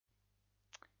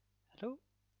Hello,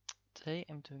 today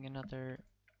I'm doing another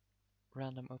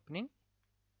random opening.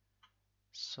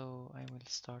 So I will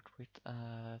start with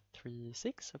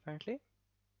 3-6 apparently.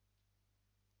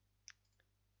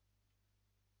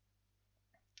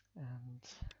 And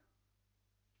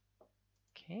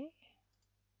okay.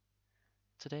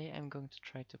 Today I'm going to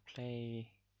try to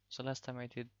play, so last time I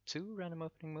did 2 random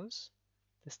opening moves.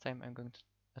 This time I'm going to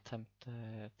attempt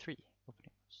 3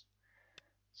 opening moves.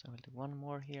 So I'll do one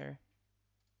more here.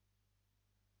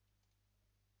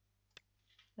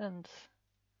 And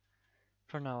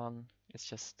from now on it's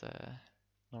just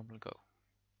normal go.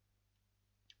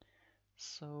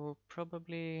 So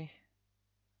probably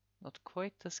not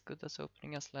quite as good as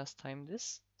opening as last time.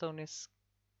 This stone is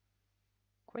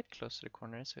quite close to the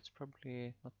corner, so it's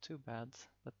probably not too bad,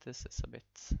 but this is a bit...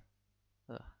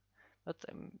 But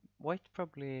white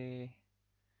probably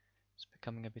is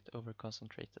becoming a bit over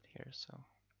concentrated here, so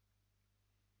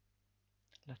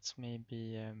let's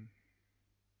maybe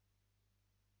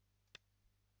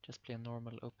just play a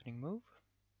normal opening move.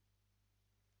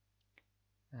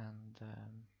 And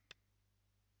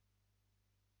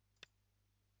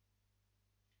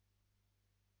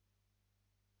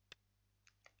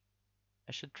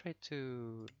I should try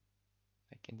to,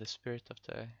 like in the spirit of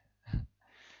the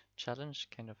challenge,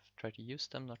 kind of try to use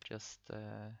them, not just...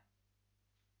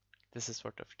 this is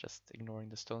sort of just ignoring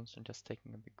the stones and just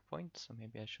taking a big point, so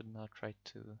maybe I should now try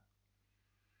to...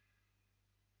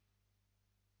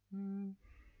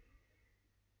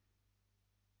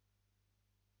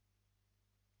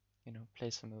 you know,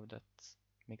 place a move that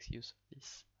makes use of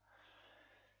these.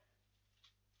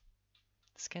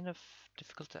 It's kind of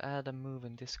difficult to add a move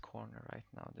in this corner right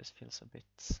now. This feels a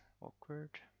bit awkward.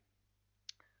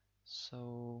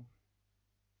 So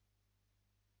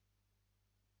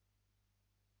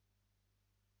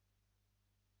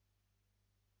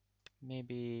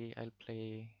maybe I'll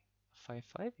play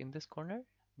 5-5 in this corner.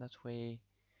 That way,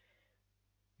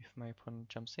 if my opponent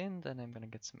jumps in, then I'm gonna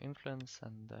get some influence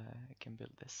and I can build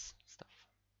this stuff.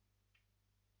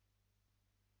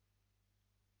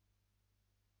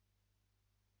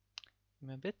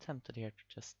 I'm a bit tempted here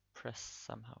to just press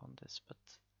somehow on this, but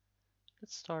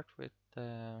let's start with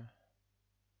I'm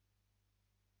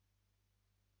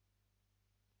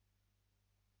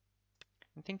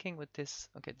thinking with this,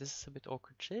 okay, this is a bit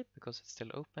awkward shape because it's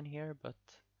still open here, but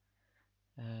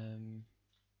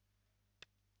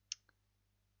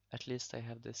at least I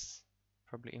have this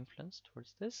probably influence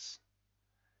towards this.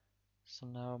 So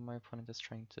now my opponent is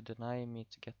trying to deny me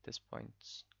to get this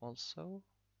point also.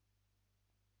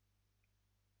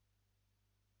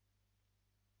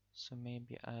 So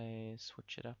maybe I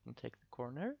switch it up and take the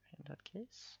corner in that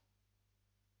case.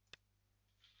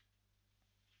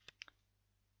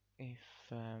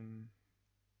 If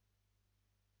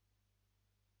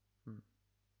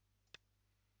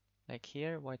like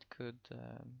here, white could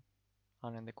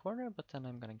run in the corner, but then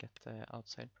I'm gonna get the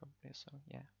outside probably, so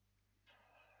yeah.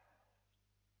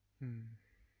 So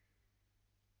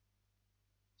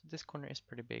this corner is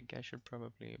pretty big, I should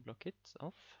probably block it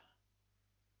off.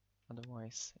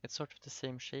 Otherwise, it's sort of the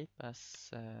same shape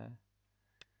as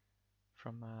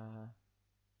from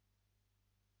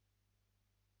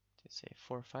say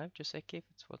 4-5 Joseki if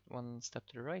it's one step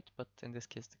to the right, but in this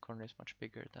case the corner is much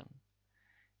bigger than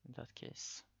in that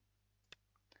case.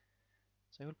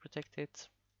 So I will protect it,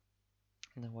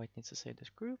 and then white needs to save this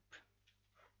group.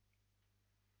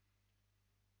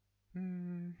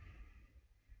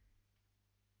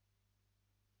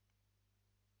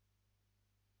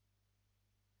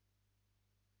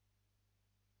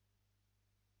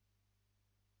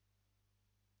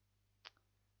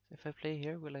 So if I play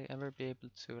here, will I ever be able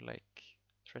to like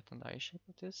threaten the eye shape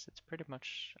of this? It's pretty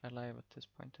much alive at this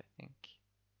point, I think.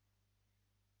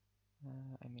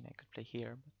 I mean, I could play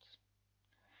here, but...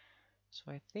 So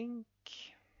I think...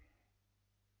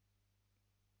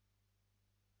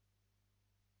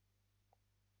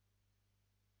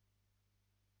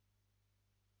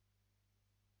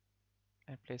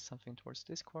 I play something towards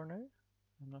this corner.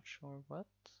 I'm not sure what.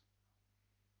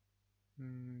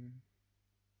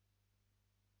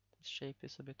 This shape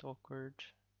is a bit awkward.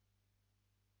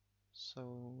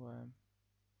 So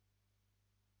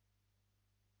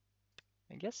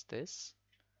I guess this.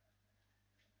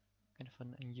 Kind of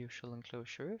an unusual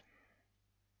enclosure.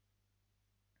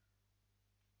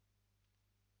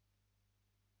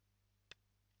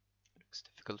 Looks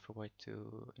difficult for white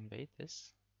to invade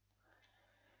this.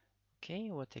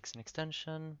 Okay, what takes an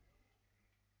extension?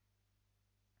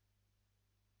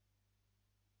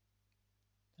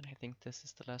 And I think this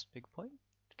is the last big point,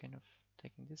 kind of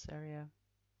taking this area.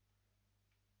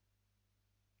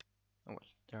 Oh well,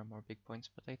 there are more big points,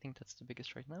 but I think that's the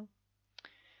biggest right now.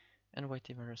 And white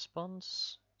even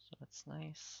responds, so that's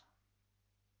nice.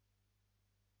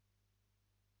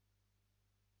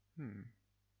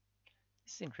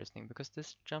 This is interesting because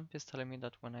this jump is telling me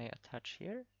that when I attach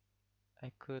here,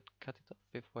 I could cut it off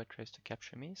if white tries to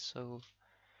capture me, so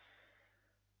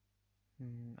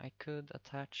I could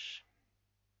attach,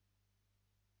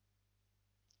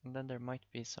 and then there might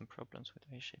be some problems with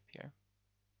A-shape here.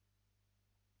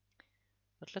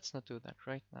 But let's not do that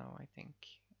right now, I think.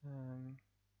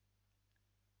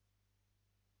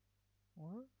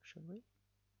 Or should we?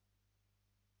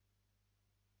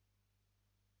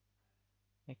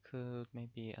 I could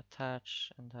maybe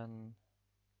attach and then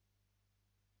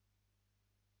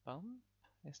bump.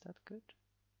 Is that good?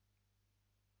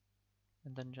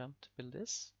 And then jump to build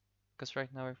this. Because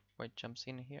right now if white jumps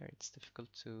in here, it's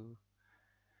difficult to...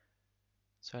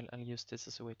 So I'll use this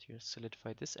as a way to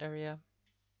solidify this area.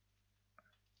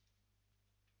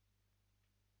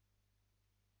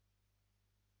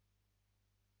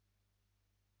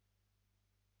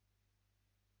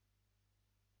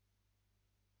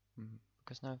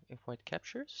 Because now if white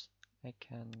captures, I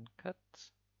can cut,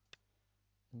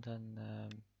 and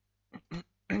then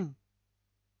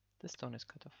this stone is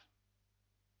cut off.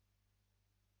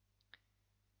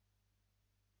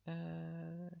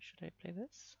 Should I play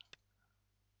this? I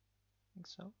think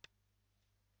so.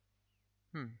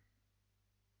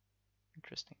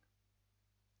 Interesting.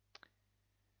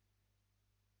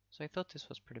 So I thought this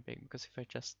was pretty big, because if I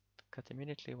just cut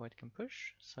immediately, white can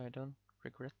push, so I don't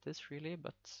regret this really,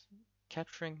 but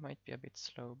capturing might be a bit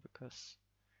slow, because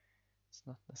it's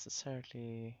not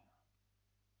necessarily...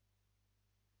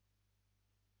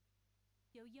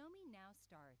 Yoyomi now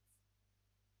starts.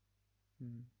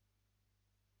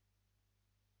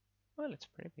 Well, it's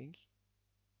pretty big.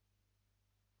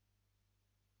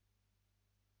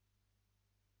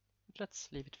 But let's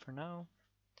leave it for now.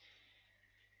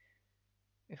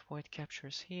 If white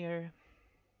captures here,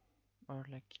 or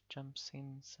like jumps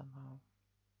in somehow.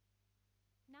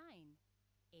 9,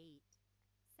 8,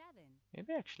 7.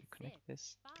 Maybe I actually connect 6,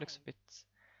 this. 5. It looks a bit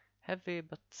heavy,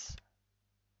 but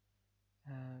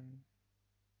mhm.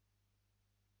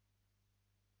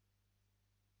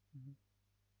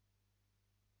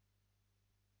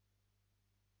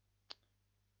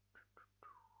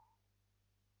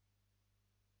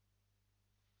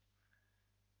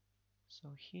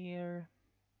 So here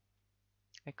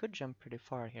I could jump pretty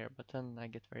far here, but then I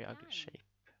get very ugly 9, shape.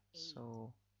 8,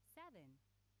 So 7,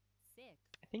 6.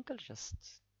 I think I'll just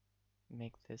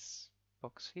make this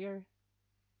box here.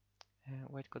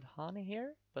 White could Hani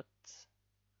here, but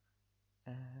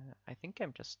I think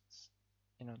I'm just,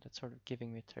 that's sort of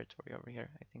giving me territory over here.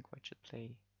 I think white should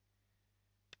play,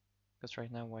 because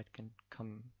right now white can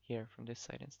come here from this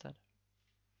side instead.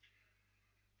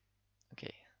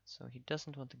 Okay, so he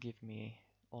doesn't want to give me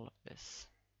all of this.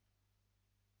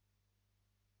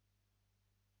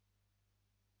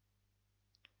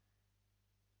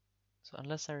 So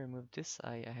unless I remove this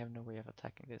eye, I have no way of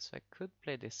attacking this. So I could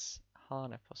play this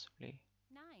Hane possibly.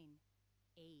 9,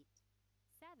 8,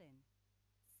 7,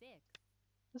 6.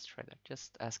 Let's try that.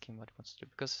 Just ask him what he wants to do.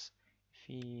 Because if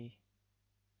he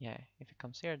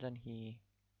comes here, then he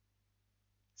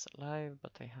is alive.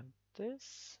 But I have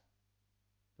this.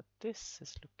 But this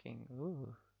is looking,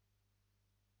 ooh.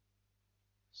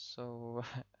 So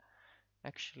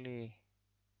actually,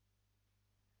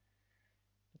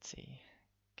 let's see.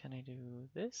 Can I do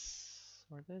this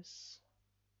or this?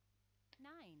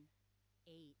 9,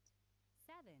 8,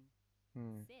 7,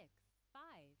 Hmm. 6, 5,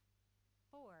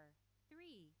 4,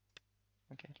 3.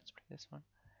 Okay, let's play this one.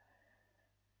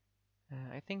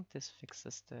 I think this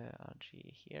fixes the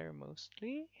RG here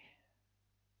mostly.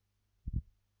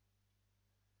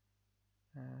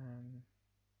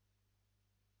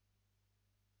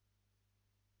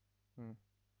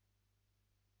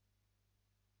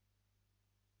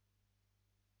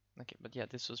 Okay, but yeah,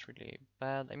 this was really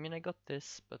bad. I mean, I got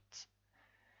this, but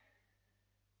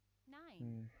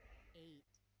 9, 8,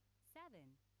 7,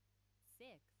 6,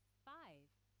 5,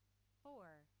 4,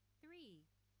 3,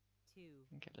 2.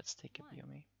 Okay, let's take a 1.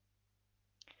 Biomi.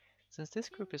 Since this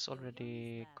 2 group is Yo-Yomis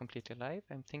already left. completely live,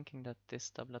 I'm thinking that this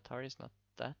double Atari is not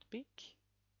that big.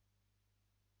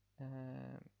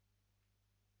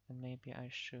 And maybe I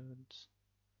should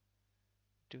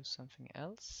do something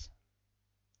else.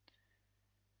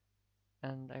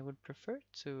 And I would prefer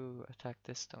to attack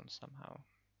this stone somehow.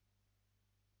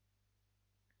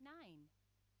 9,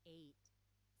 8,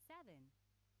 7,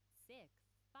 6,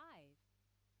 5,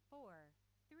 4,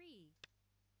 3.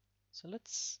 So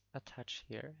let's attach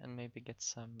here and maybe get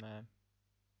some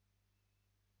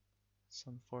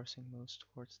forcing moves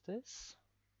towards this.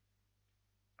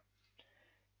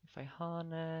 If I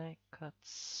Hane,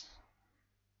 cuts.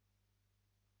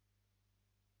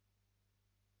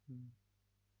 I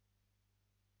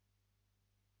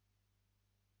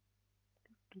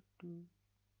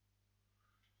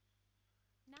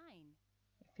 9.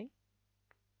 think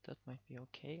that might be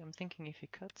okay. I'm thinking if he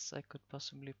cuts, I could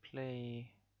possibly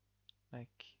play like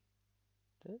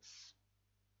this.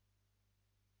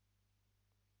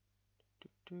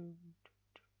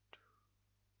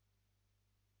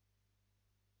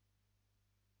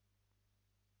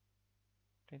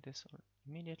 Play this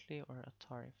immediately or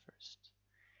Atari first.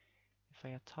 If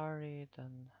I Atari,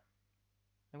 then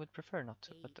I would prefer not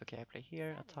to, but okay, I play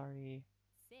here, 7, Atari,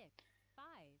 6, 5,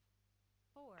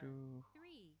 4, do,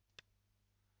 3.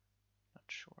 not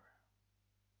sure.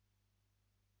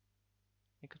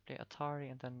 I could play Atari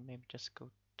and then maybe just go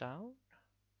down.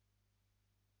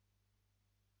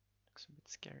 Looks a bit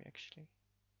scary actually.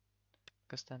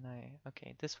 Because then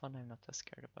okay, this one I'm not as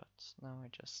scared about. Now I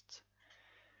just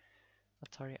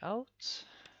Atari out,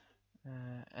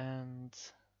 and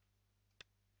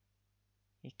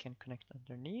he can connect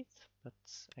underneath, but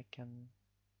I can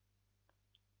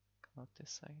come out this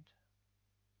side.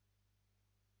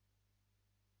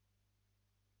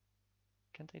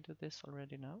 Can't I do this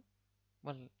already now?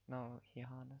 Well, no, he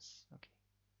harness. Okay.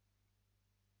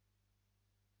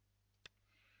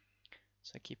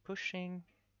 So I keep pushing.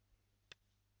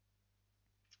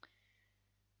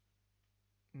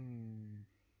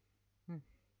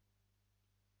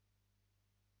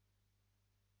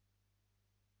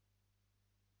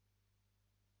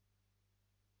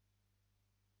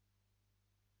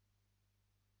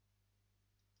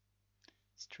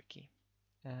 It's tricky.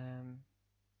 9,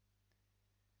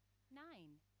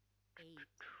 8,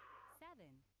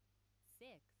 7, 6,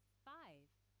 5,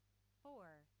 4,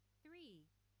 3,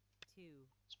 2.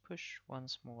 Let's push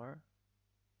once more.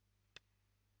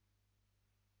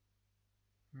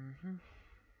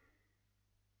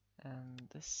 And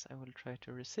this I will try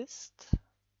to resist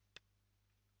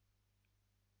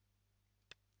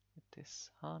with this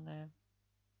Hane.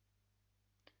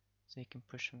 So you can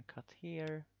push and cut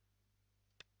here.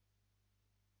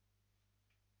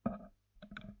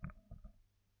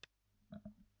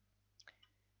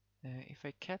 If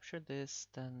I capture this,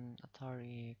 then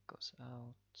Atari goes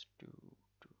out.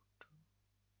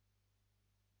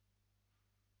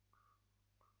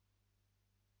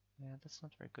 Yeah, that's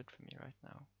not very good for me right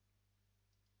now.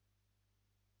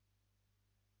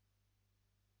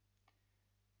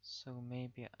 So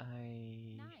maybe I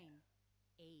 9,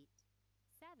 8,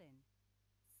 7,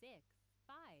 6,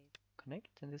 5.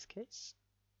 connect in this case.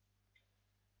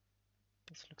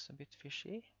 This looks a bit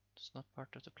fishy. It's not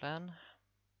part of the plan.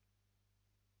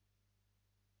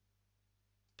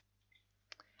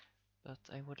 But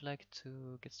I would like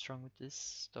to get strong with these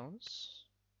stones,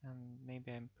 and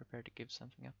maybe I'm prepared to give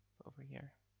something up over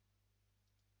here.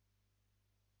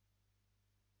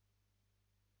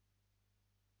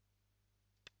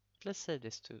 But let's save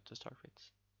this to start with.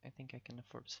 I think I can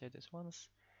afford to save this once.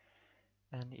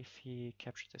 And if he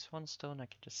captures this one stone, I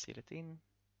can just seal it in.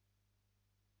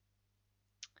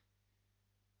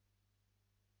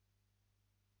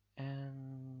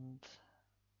 And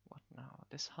what now?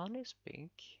 This honey is big.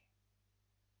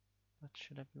 But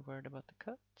should I be worried about the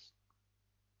cut?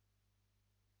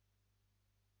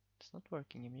 It's not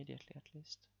working immediately, at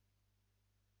least.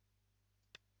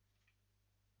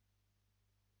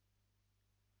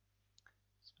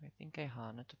 So I think I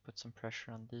Hane to put some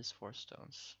pressure on these 4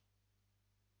 stones.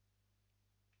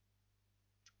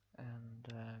 And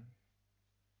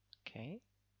okay.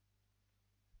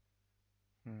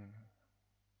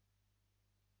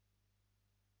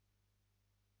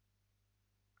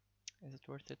 Is it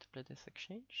worth it to play this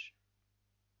exchange?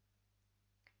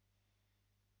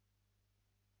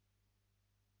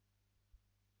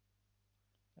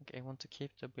 Okay, I want to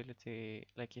keep the ability,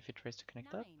 like if it tries to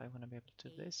connect 9, up, I want to be able to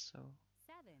do 8, this, so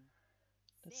 7,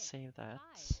 let's 6, save that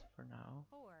 5, for now.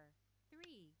 4,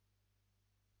 3.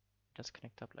 Just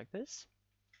connect up like this.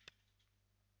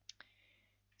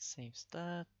 Saves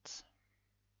that.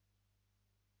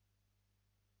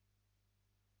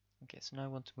 Okay, so now I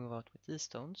want to move out with these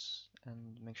stones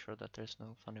and make sure that there's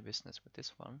no funny business with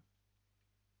this one.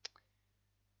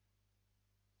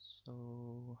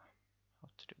 So, how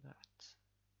to do that?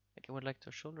 Like I would like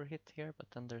to shoulder hit here, but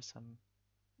then there's some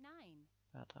 9,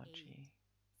 bad 8, RG.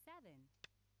 7.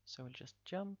 So we'll just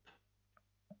jump.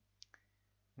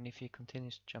 And if he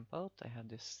continues to jump out, I have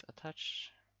this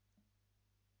attach.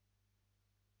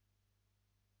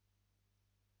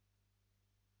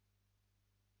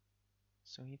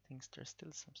 So he thinks there's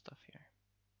still some stuff here.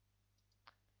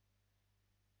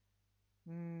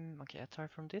 Okay, Atari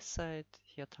from this side,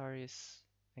 he Ataris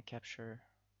I capture.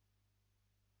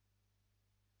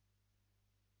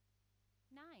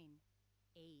 9,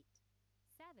 8,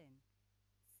 7,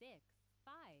 6,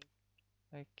 5.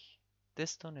 Like,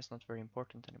 this stone is not very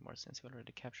important anymore since he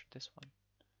already captured this one.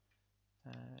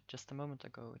 Just a moment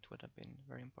ago it would have been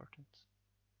very important.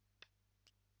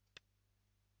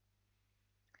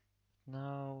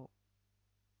 Now,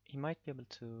 he might be able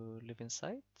to live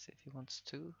inside if he wants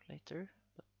to later,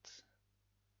 but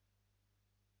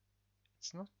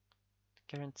it's not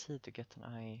guaranteed to get an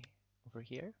eye over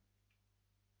here.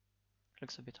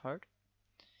 Looks a bit hard.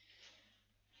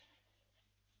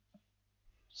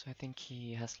 So I think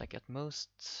he has like at most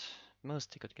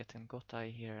he could get an got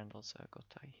eye here and also a got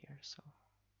eye here, so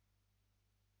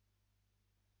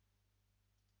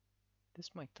this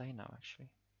might die now actually.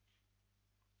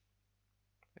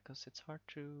 Because it's hard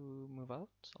to move out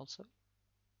also.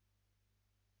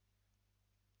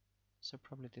 So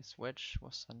probably this wedge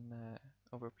was an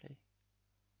overplay.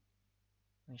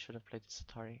 And he should have played this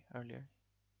Atari earlier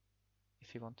if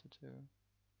he wanted to.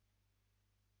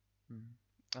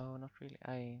 Oh, not really.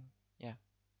 Yeah,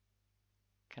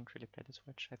 can't really play this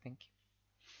wedge, I think.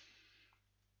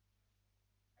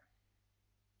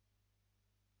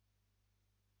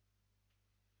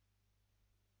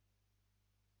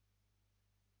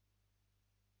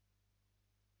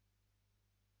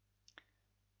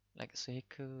 Like, so he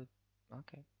could,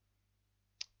 okay.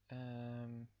 I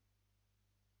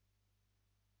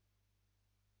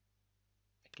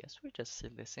guess we just seal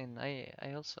this in.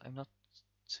 I'm not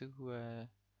too, we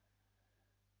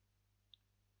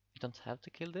don't have to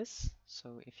kill this,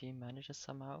 so if he manages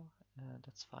somehow,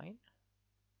 that's fine.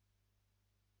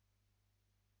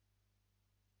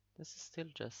 This is still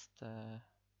just,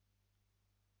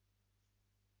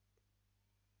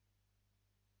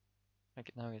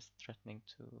 like now he's threatening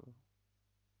to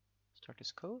start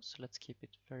his co, so let's keep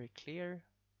it very clear.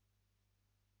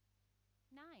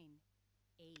 9,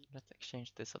 8. Let's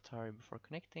exchange this Atari before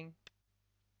connecting,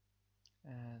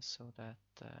 so that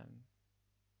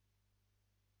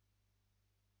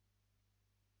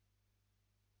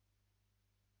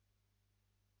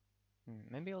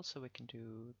maybe also we can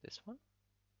do this one.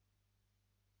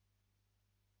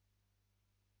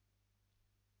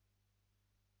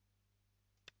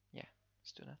 Yeah,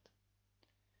 let's do that.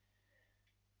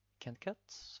 Can't cut,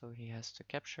 so he has to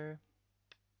capture.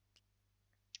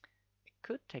 I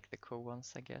could take the co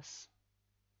once, I guess.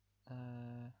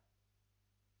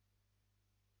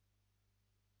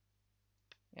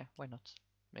 Yeah, why not?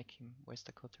 Make him waste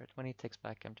a co threat. When he takes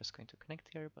back, I'm just going to connect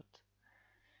here, but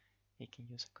he can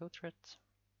use a co threat.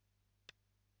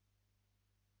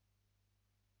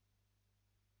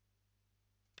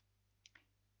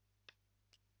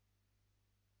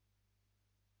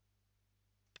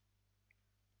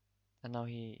 And now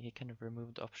he kind of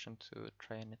removed the option to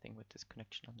try anything with this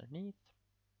connection underneath.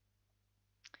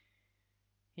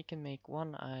 He can make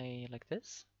one eye like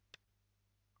this,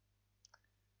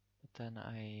 but then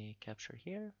I capture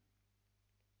here.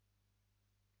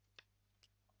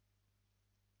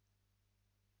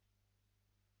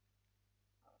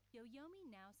 Yoyomi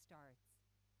now starts.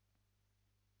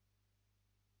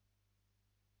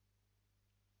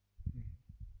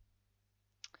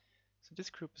 So this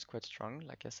group is quite strong,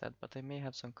 like I said, but they may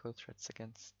have some co threats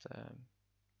against.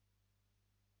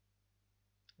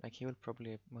 Like he will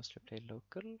probably mostly play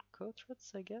local co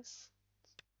threats, I guess.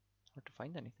 It's hard to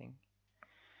find anything.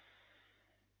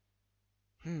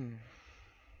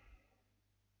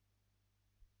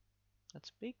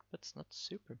 That's big, but it's not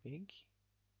super big.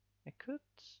 I could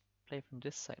play from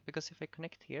this side, because if I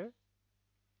connect here,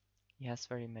 he has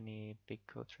very many big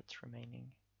co threats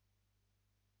remaining.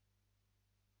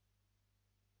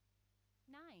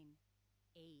 9,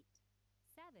 8,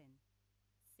 7,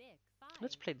 6, 5.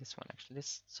 Let's play this one actually.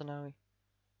 So now,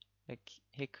 like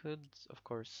he could, of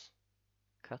course,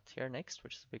 cut here next,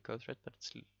 which is a big co threat, but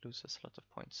it loses a lot of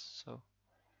points. So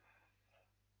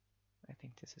I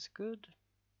think this is good.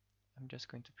 I'm just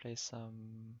going to play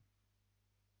some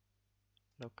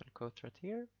local co threat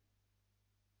here.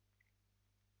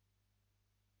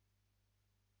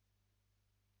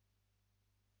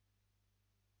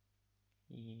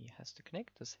 He has to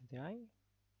connect to save the eye.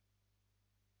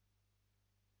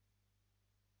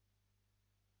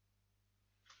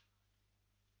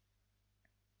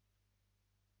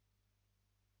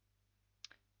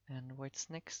 And white's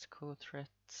next co threat,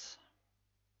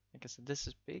 like I said, this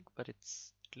is big, but it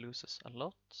loses a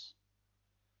lot.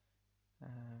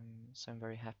 So I'm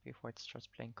very happy if white starts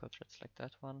playing co threats like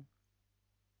that one.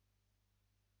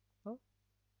 Oh,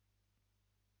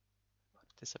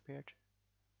 it disappeared.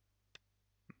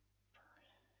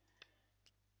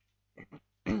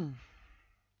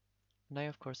 And I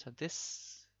of course have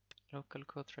this local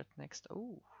code threat next.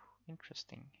 Oh,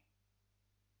 interesting.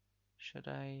 Should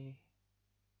I...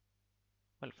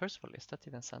 Well, first of all, is that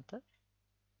even Santa?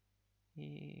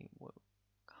 Hannes,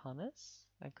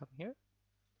 I come here.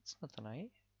 It's not an I.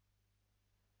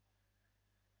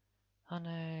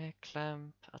 Hane,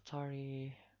 clamp,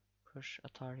 Atari, push,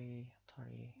 Atari. 9,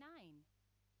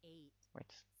 8,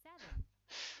 Wait. 7,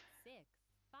 6,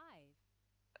 5,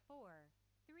 4,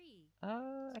 3, 2.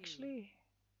 Actually,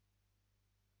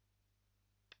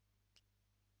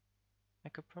 I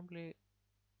could probably...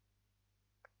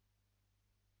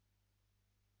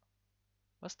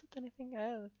 Was that anything?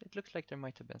 It looked like there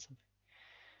might have been something.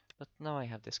 But now I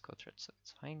have this code thread, so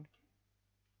it's fine.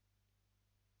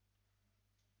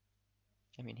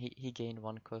 I mean, he gained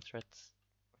one code thread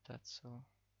with that, so...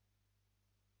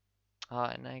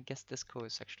 and I guess this code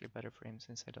is actually better for him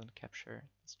since I don't capture.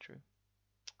 That's true.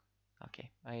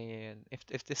 Okay,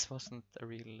 if this wasn't a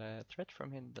real threat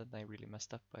from him, then I really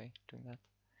messed up by doing that.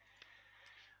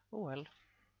 Oh well.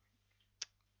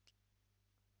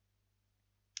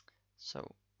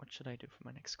 So, what should I do for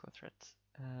my next code threat?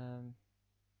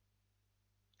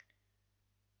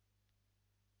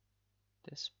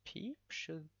 This peep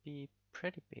should be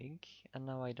pretty big, and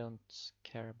now I don't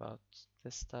care about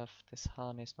this stuff. This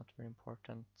Han is not very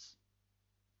important.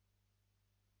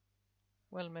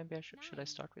 Well, maybe I should I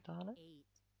start with the Hane? 8,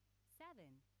 7,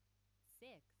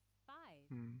 6, 5,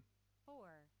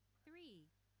 4, 3,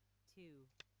 2.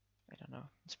 I don't know.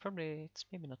 It's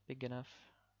maybe not big enough.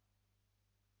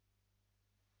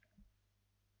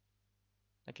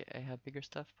 Okay, I have bigger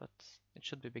stuff, but it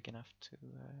should be big enough to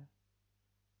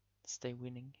stay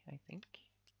winning, I think.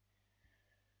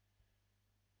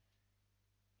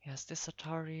 Yes, this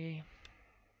Atari.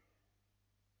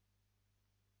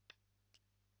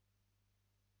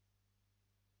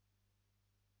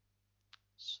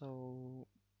 So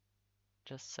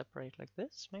just separate like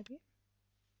this, maybe.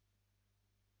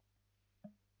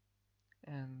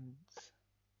 And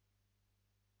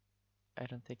I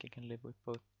don't think I can live with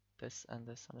both this and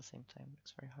this on the same time.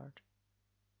 It's very hard.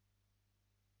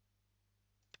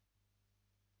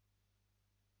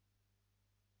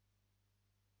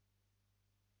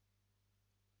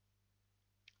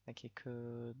 Like he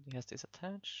has this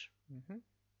attach.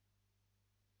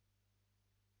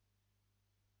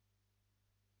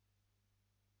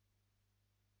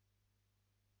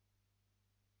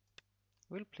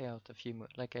 We'll play out a few more.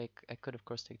 Like I could of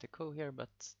course take the ko here,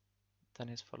 but then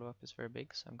his follow-up is very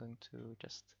big, so I'm going to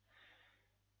just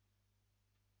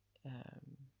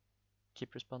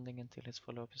keep responding until his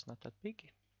follow-up is not that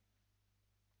big.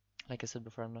 Like I said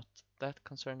before, I'm not that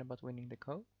concerned about winning the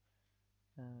ko.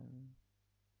 9.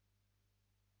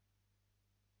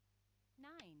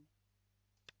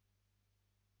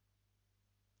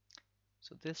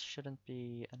 So this shouldn't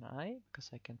be an I,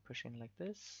 because I can push in like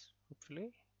this,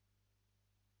 hopefully.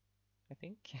 I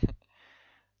think.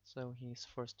 So he's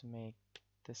forced to make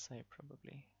this I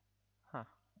probably. Huh.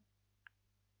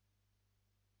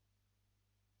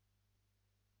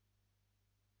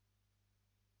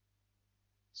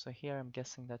 So here I'm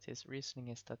guessing that his reasoning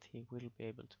is that he will be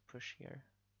able to push here.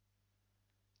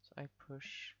 So I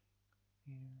push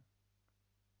here.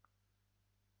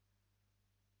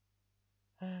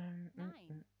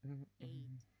 9, 8,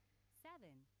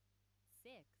 7,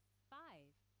 6, 5,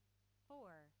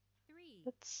 4, 3.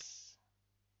 Let's...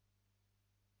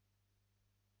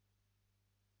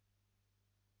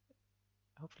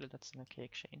 Hopefully that's an okay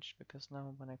exchange, because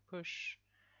now when I push,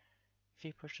 if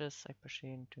he pushes, I push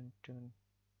in, dun.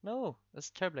 No, that's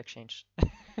a terrible exchange.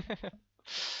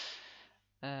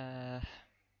 Oh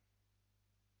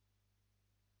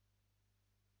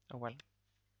well.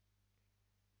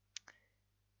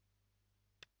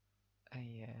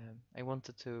 I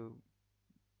wanted to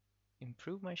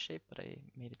improve my shape, but I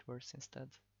made it worse instead.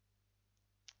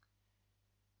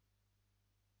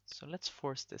 So let's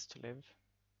force this to live.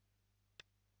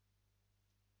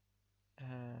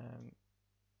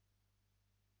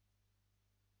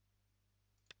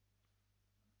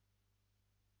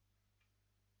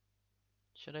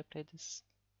 Should I play this?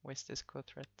 Waste this code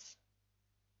threat?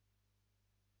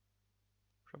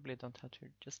 Probably don't have to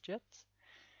just yet.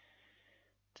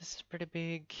 This is pretty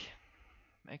big.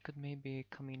 I could maybe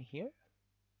come in here.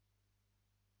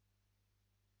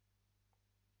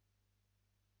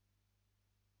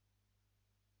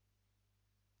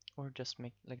 Or just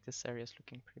make like this area is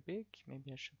looking pretty big.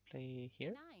 Maybe I should play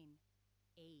here. 9,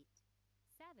 8,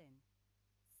 7,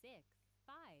 6,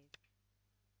 5.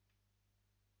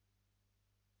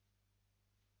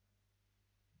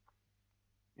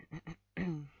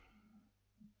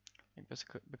 Maybe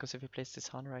Because if he plays this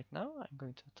Han right now, I'm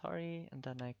going to Atari, and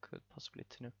then I could possibly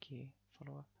Tanuki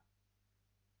follow up.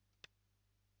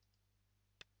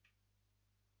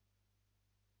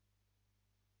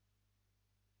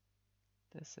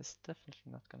 This is definitely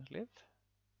not gonna live.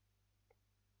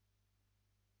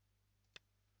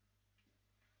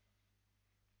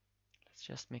 Let's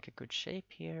just make a good shape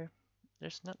here.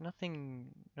 There's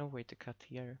no way to cut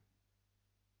here.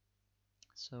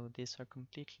 So these are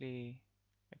completely,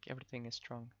 like everything is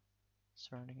strong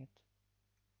surrounding it.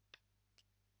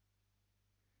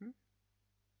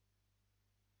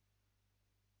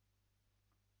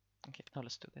 Okay, now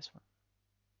let's do this one.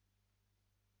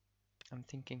 I'm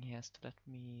thinking he has to let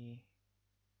me,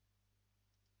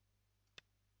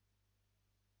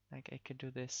 like I could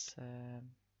do this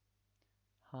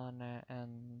Hane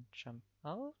and jump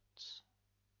out.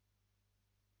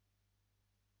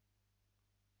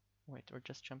 Wait, or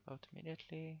just jump out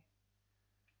immediately.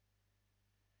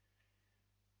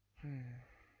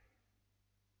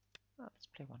 Let's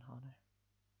play one Hane.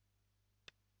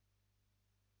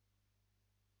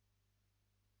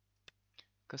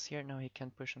 Because here now he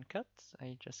can't push and cut.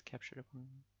 I just captured on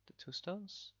the 2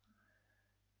 stones.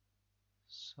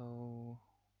 So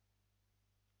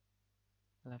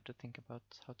I'll have to think about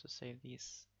how to save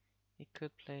these. He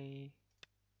could play,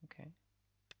 okay.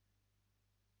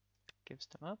 Gives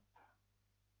them up.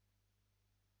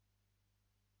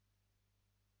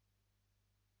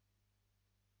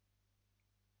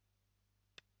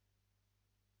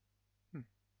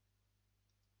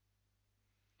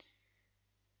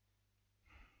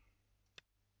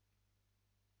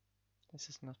 This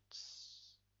is not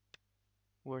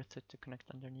worth it to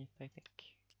connect underneath, I think.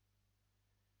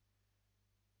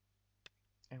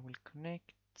 I will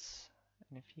connect,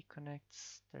 and if he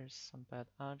connects, there's some bad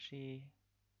Agi.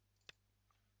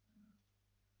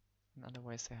 And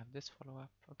otherwise I have this follow-up,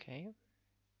 okay.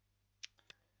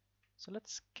 So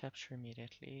let's capture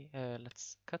immediately,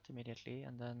 let's cut immediately,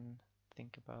 and then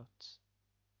think about,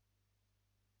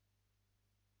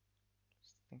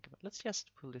 let's just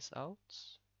pull this out.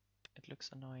 It looks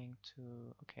annoying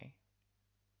to, okay.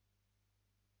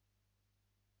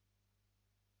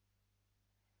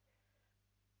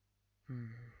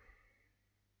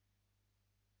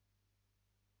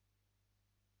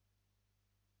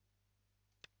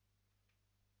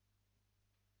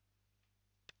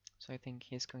 So I think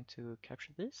he's going to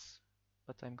capture this,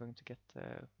 but I'm going to get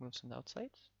moves on the outside.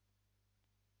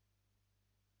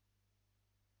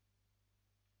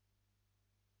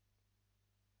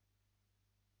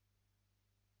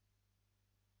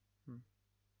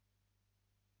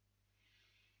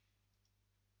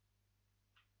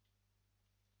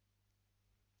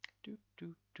 Do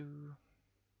do do.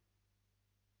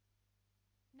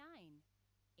 9,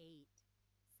 8,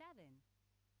 7,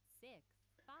 6,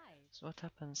 5. So what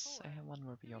happens? I have one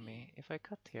more Byomi. If I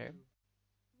cut 2, here,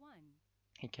 1.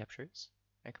 he captures.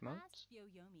 I come out. Last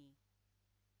Byoyomi.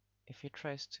 If he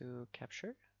tries to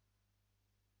capture,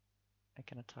 I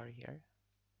can Atari here.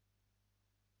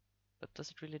 But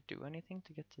does it really do anything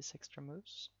to get these extra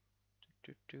moves?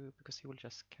 Because he will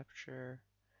just capture.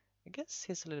 I guess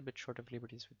he's a little bit short of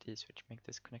liberties with these, which make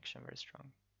this connection very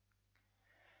strong.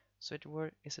 So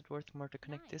is it worth more to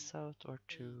connect 9, this out or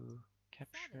 8, to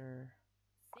capture?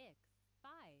 6,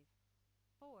 5,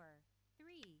 4,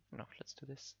 3. No, let's do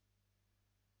this.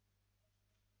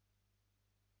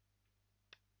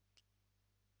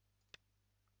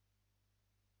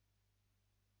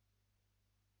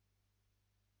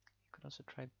 You could also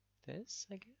try this,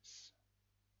 I guess.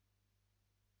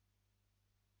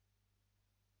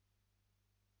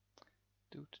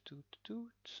 Doot, doot,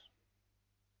 doot.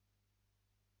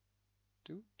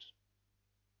 Doot.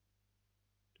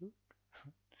 Doot.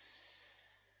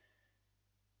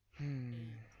 8, 7.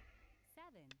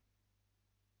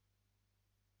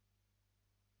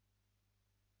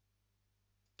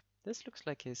 This looks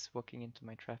like he's walking into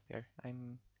my trap here.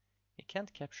 He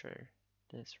can't capture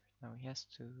this right now. He has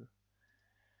to.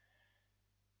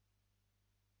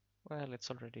 Well,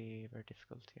 it's already very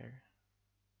difficult here.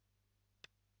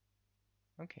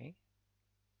 Okay.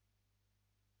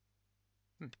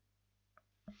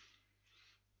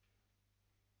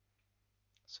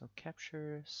 So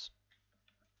captures.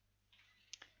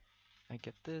 I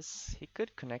get this. He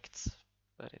could connect,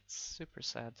 but it's super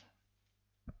sad.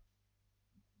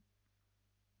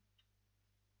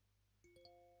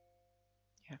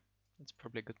 Yeah, that's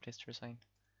probably a good place to resign.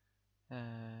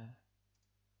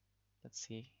 Let's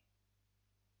see.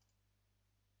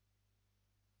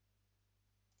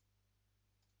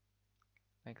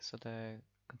 Like, so the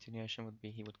continuation would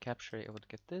be he would capture, he would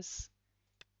get this.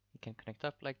 He can connect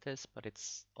up like this, but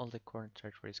it's all the corner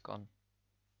territory is gone.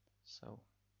 So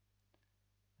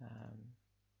let's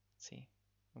see,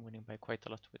 I'm winning by quite a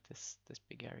lot with this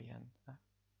big area.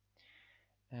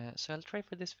 And so I'll try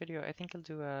for this video. I think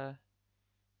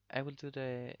I will do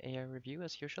the AI review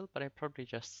as usual, but I probably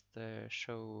just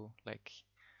show like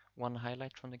one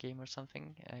highlight from the game or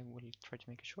something. I will try to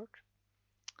make it short.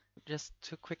 Just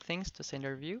two quick things to say in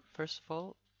the review. First of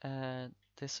all,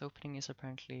 this opening is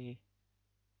apparently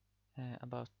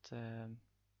about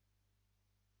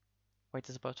white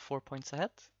is about 4 points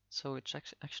ahead, so it's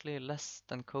actually less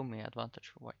than Comey advantage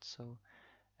for white. So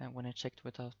when I checked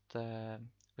without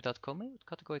Comey, with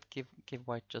Katego it give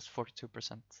white just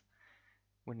 42%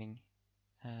 winning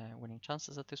winning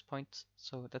chances at this point.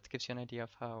 So that gives you an idea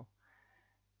of how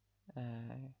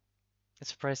it's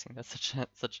surprising that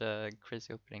such a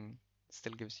crazy opening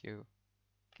still gives you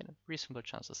kind of reasonable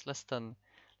chances, less than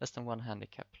one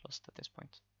handicap lost at this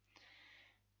point.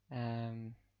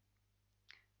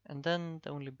 And then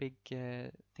the only big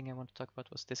thing I want to talk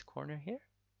about was this corner here,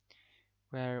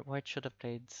 where white should have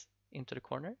played into the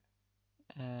corner.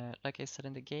 Like I said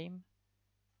in the game,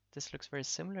 this looks very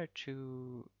similar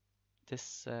to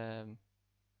this 4-5,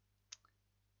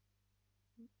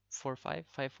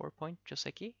 5-4 point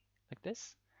Joseki, like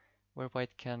this, where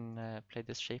white can play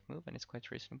this shape move, and it's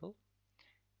quite reasonable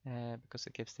because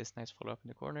it gives this nice follow-up in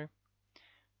the corner.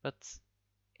 But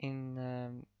in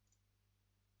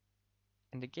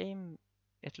the game,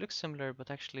 it looks similar,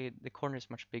 but actually the corner is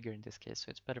much bigger in this case, so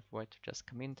it's better for white to just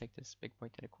come in, take this big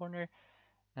point in the corner,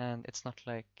 and it's not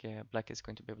like black is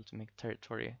going to be able to make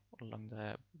territory along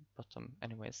the bottom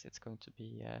anyways. It's going to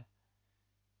be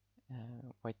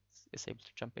white is able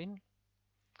to jump in.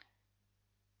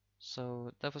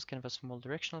 So that was kind of a small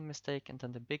directional mistake, and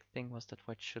then the big thing was that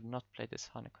white should not play this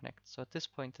Hana Connect. So at this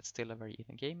point it's still a very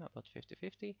even game, about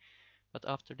 50-50, but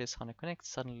after this Hana Connect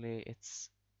suddenly it's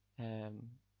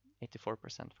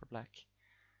 84% for black.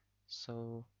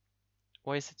 So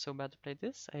why is it so bad to play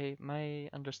this? My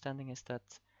understanding is that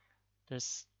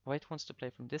there's white wants to play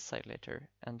from this side later,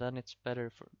 and then it's better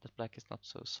for that black is not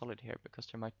so solid here because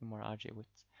there might be more agi with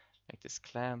like this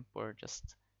clamp or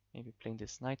just maybe playing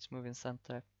this knight's move in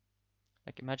center.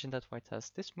 Like imagine that white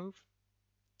has this move,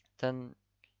 then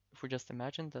if we just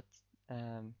imagine that,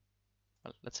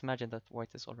 well, let's imagine that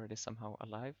white is already somehow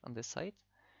alive on this side,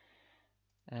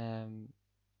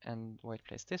 and white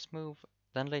plays this move,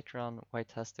 then later on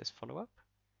white has this follow-up,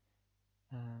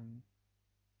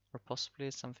 or possibly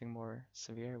something more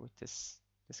severe with this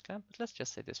clamp, but let's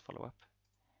just say this follow-up.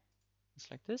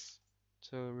 It's like this,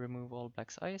 to remove all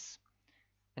black's eyes,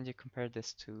 and you compare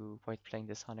this to white playing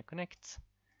this Hana Connect,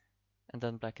 and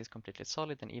then black is completely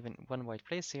solid, and even when white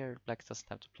plays here, black doesn't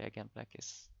have to play again. Black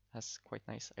has quite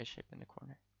nice eye shape in the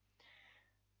corner.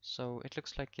 So it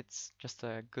looks like it's just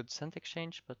a good cent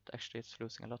exchange, but actually it's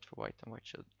losing a lot for white, and white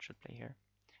should play here.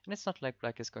 And it's not like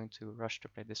black is going to rush to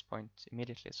play this point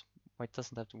immediately, so white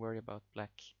doesn't have to worry about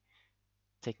black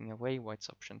taking away white's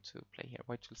option to play here.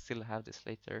 White will still have this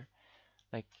later,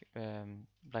 like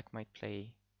black might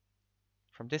play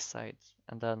from this side,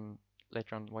 and then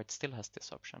later on white still has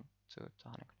this option to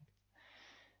Hana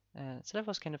Connect. So that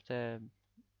was kind of the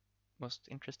most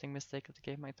interesting mistake of the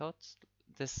game, I thought.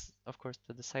 This, of course,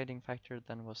 the deciding factor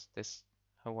then was this,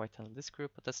 how white handled this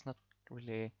group, but that's not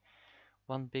really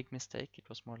one big mistake. It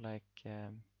was more like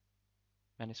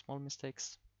many small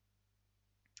mistakes.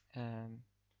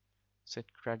 So it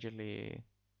gradually,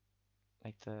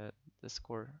 like the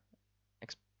score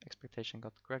expectation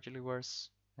got gradually worse.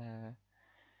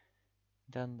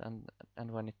 Then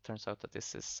and when it turns out that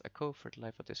this is a co for the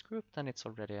life of this group, then it's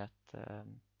already at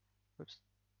oops,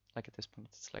 like at this point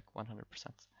it's like 100%.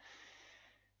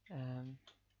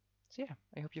 So yeah,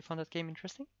 I hope you found that game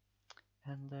interesting,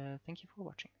 and thank you for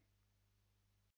watching.